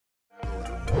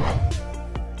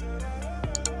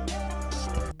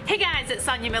it's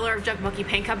Sonia Miller of Junk Monkey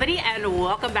Paint Company, and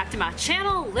welcome back to my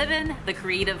channel, Living the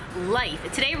Creative Life.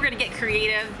 Today we're gonna get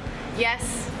creative,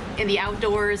 yes, in the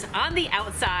outdoors, on the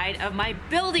outside of my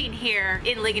building here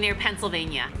in Ligonier,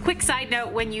 Pennsylvania. Quick side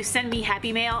note, when you send me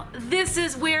Happy Mail, this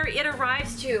is where it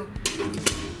arrives to.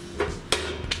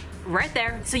 Right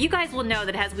there. So you guys will know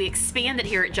that as we expanded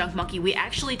here at Junk Monkey, we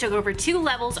actually took over 2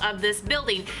 levels of this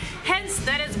building. Hence,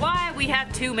 that is why we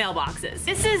have 2 mailboxes.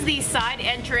 This is the side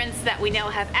entrance that we now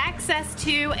have access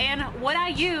to and what I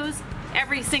use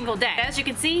every single day. As you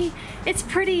can see, it's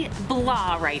pretty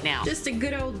blah right now. Just a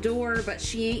good old door, but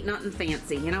she ain't nothing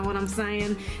fancy, you know what I'm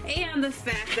saying? And the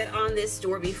fact that on this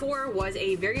door before was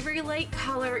a very, very light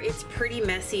color. It's pretty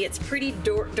messy, it's pretty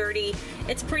dirty,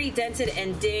 it's pretty dented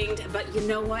and dinged, but you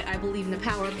know what? I believe in the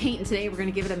power of paint, and today we're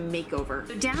gonna give it a makeover.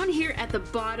 So down here at the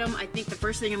bottom, I think the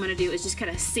first thing I'm gonna do is just kind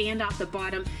of sand off the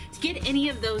bottom to get any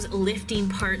of those lifting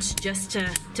parts, just to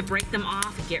break them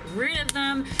off, get rid of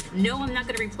them. No, I'm not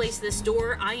gonna replace this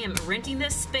door. I am renting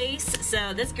this space,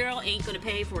 so this girl ain't gonna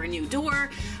pay for a new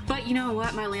door. But you know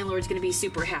what? My landlord's gonna be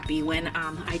super happy when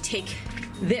I take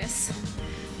this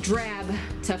drab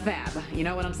to fab. You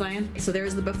know what I'm saying? So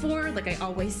there's the before. Like I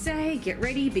always say, get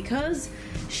ready because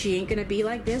she ain't gonna be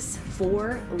like this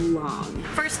for long.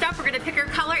 First up, we're gonna pick her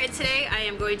color, and today I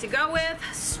am going to go with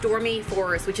Stormy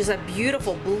Forest, which is a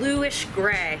beautiful bluish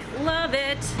gray. Love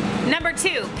it. Number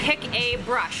 2, pick a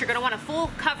brush. You're gonna want a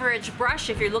full coverage brush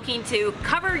if you're looking to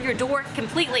cover your door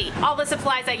completely. All the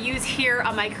supplies I use here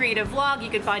on my creative vlog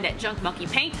you can find at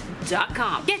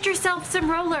junkmonkeypaint.com. Get yourself some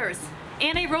rollers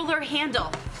and a roller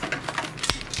handle.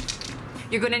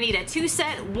 You're gonna need a 2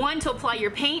 set, one to apply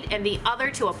your paint and the other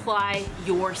to apply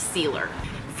your sealer.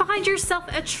 Find yourself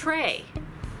a tray,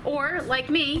 or like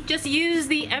me, just use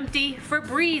the empty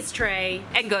Febreze tray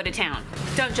and go to town.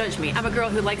 Don't judge me, I'm a girl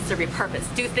who likes to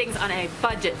repurpose, do things on a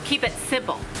budget, keep it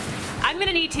simple. I'm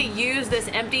gonna need to use this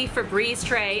empty Febreze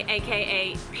tray,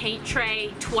 aka paint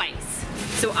tray, twice.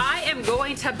 So I am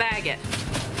going to bag it.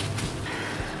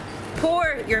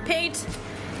 Pour your paint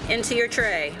into your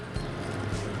tray.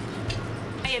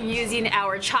 I am using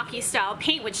our chalky style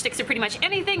paint, which sticks to pretty much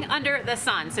anything under the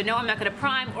sun. So no, I'm not gonna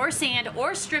prime or sand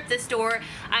or strip this door.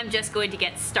 I'm just going to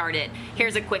get started.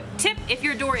 Here's a quick tip. If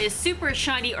your door is super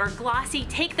shiny or glossy,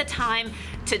 take the time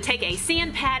to take a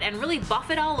sand pad and really buff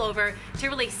it all over to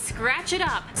really scratch it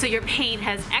up so your paint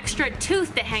has extra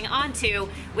tooth to hang on to,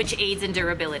 which aids in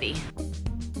durability.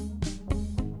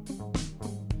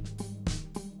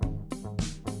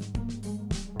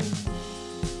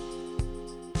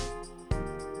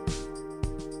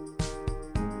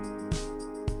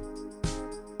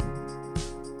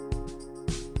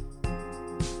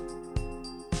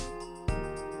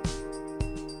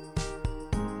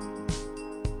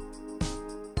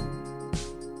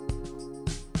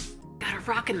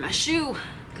 Rock in my shoe.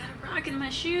 Got a rock in my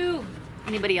shoe.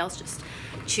 Anybody else just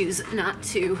choose not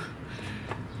to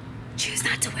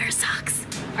wear socks.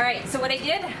 All right, so what I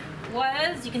did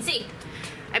was, you can see,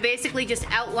 I basically just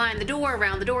outlined the door,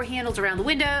 around the door handles, around the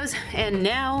windows, and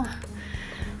now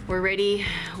we're ready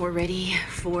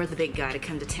for the big guy to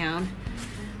come to town.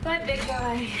 By big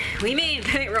guy, we mean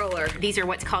paint roller. These are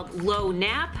what's called low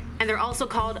nap, and they're also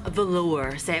called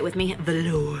velour. Say it with me,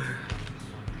 velour.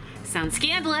 Sounds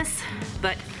scandalous,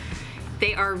 but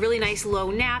they are really nice low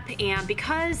nap, and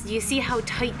because you see how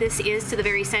tight this is to the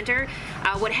very center,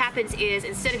 what happens is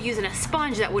instead of using a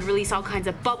sponge that would release all kinds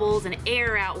of bubbles and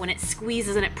air out when it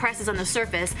squeezes and it presses on the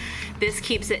surface, this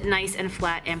keeps it nice and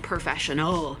flat and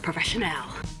professional.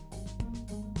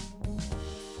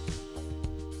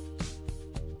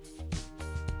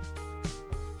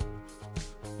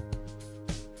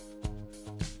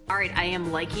 All right, I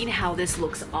am liking how this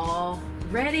looks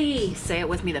already. Say it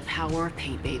with me, the power of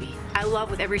paint, baby. I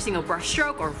love with every single brush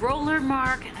stroke or roller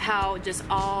mark how just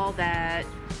all that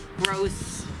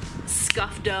gross,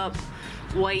 scuffed up,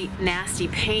 white, nasty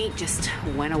paint just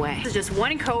went away. This is just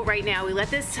one coat right now. We let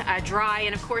this dry,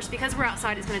 and of course, because we're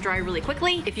outside, it's gonna dry really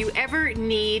quickly. If you ever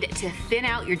need to thin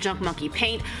out your Junk Monkey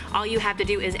paint, all you have to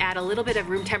do is add a little bit of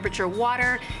room temperature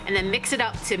water and then mix it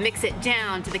up to mix it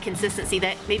down to the consistency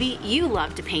that maybe you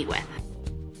love to paint with.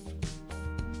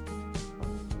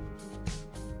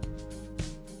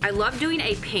 I love doing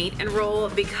a paint and roll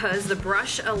because the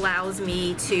brush allows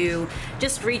me to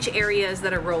just reach areas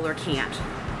that a roller can't.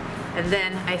 And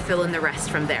then I fill in the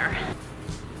rest from there.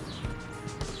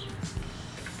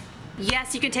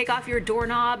 Yes, you can take off your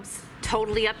doorknobs,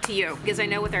 totally up to you, because I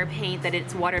know with our paint that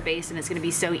it's water-based and it's gonna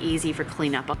be so easy for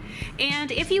cleanup.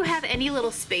 And if you have any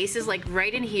little spaces, like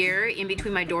right in here, in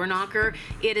between my door knocker,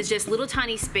 it is just little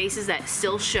tiny spaces that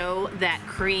still show that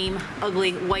cream,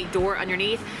 ugly white door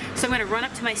underneath. So I'm gonna run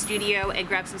up to my studio and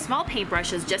grab some small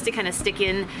paintbrushes just to kind of stick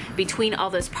in between all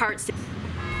those parts.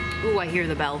 Ooh, I hear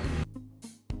the bell.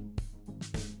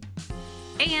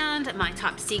 And my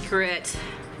top secret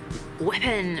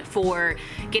weapon for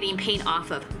getting paint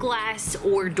off of glass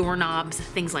or doorknobs,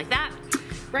 things like that,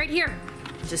 right here.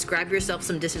 Just grab yourself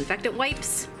some disinfectant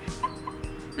wipes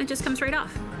and it just comes right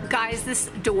off. Guys, this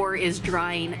door is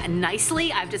drying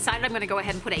nicely. I've decided I'm gonna go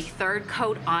ahead and put a third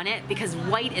coat on it because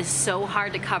white is so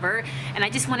hard to cover, and I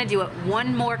just wanna do it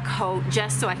one more coat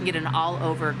just so I can get an all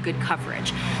over good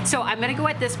coverage. So I'm gonna go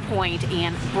at this point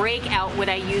and break out what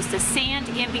I use to sand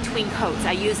in between coats.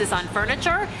 I use this on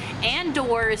furniture and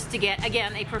doors to get,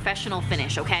 again, a professional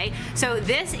finish, okay? So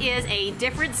this is a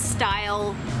different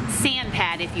style sand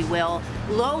pad, if you will,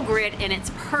 low grit, and it's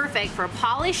perfect for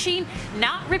polishing,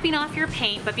 not ripping off your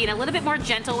paint, but being a little bit more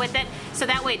gentle with it, so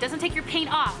that way it doesn't take your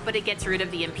paint off, but it gets rid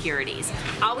of the impurities.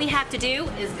 All we have to do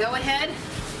is go ahead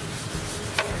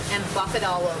and buff it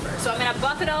all over. So I'm gonna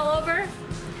buff it all over,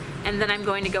 and then I'm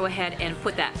going to go ahead and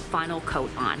put that final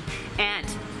coat on. And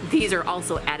these are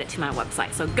also added to my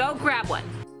website, so go grab one.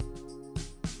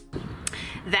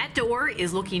 That door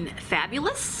is looking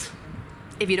fabulous,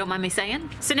 if you don't mind me saying.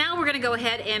 So now we're gonna go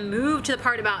ahead and move to the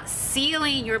part about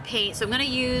sealing your paint. So I'm gonna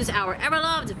use our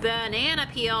ever-loved banana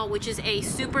peel, which is a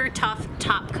super tough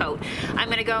top coat. I'm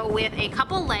gonna go with a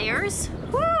couple layers.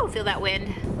 Woo, feel that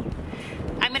wind.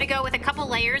 I'm gonna go with a couple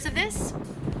layers of this.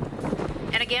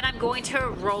 And again, I'm going to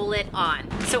roll it on.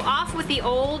 So off with the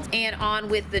old and on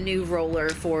with the new roller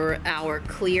for our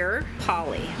clear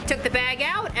poly. Took the bag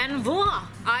out and voila,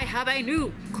 I have a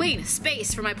new clean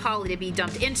space for my poly to be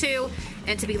dumped into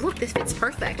and to be, look, this fits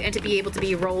perfect, and to be able to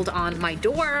be rolled on my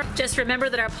door. Just remember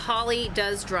that our poly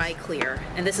does dry clear,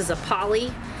 and this is a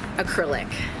poly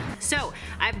acrylic. So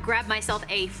I've grabbed myself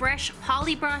a fresh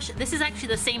poly brush. This is actually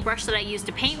the same brush that I use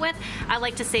to paint with. I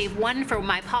like to save one for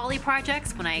my poly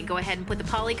projects when I go ahead and put the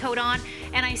poly coat on,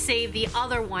 and I save the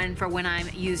other one for when I'm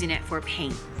using it for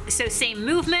paint. So same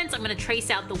movements, I'm gonna trace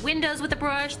out the windows with the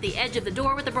brush, the edge of the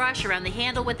door with the brush, around the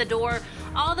handle with the door,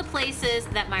 all the places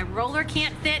that my roller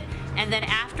can't fit, and then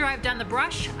after I've done the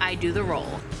brush, I do the roll.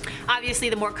 Obviously,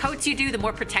 the more coats you do, the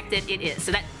more protected it is.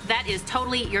 So that is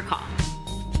totally your call.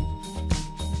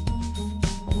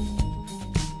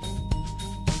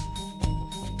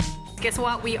 Guess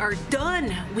what? We are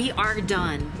done. We are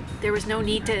done. There was no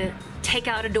need to take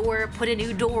out a door, put a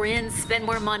new door in, spend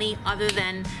more money other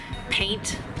than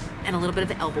paint and a little bit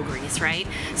of elbow grease, right?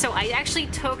 So I actually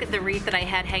took the wreath that I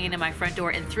had hanging in my front door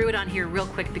and threw it on here real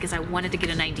quick because I wanted to get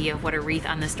an idea of what a wreath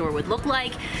on this door would look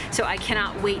like. So I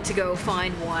cannot wait to go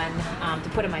find one to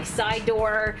put in my side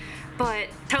door, but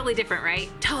totally different, right?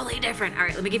 Totally different. All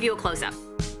right, let me give you a close-up.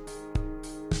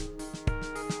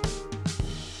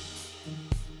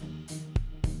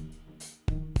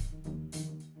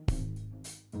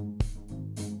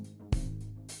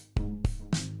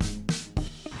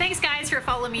 Thanks guys for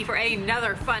following me for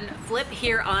another fun flip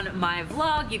here on my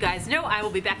vlog. You guys know I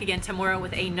will be back again tomorrow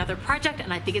with another project,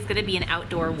 and I think it's gonna be an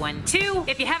outdoor one too.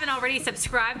 If you haven't already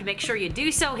subscribed, make sure you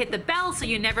do so. Hit the bell so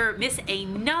you never miss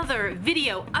another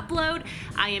video upload.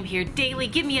 I am here daily.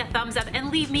 Give me a thumbs up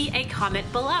and leave me a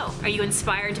comment below. Are you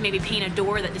inspired to maybe paint a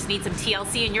door that just needs some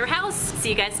TLC in your house? See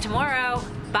you guys tomorrow.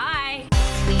 Bye.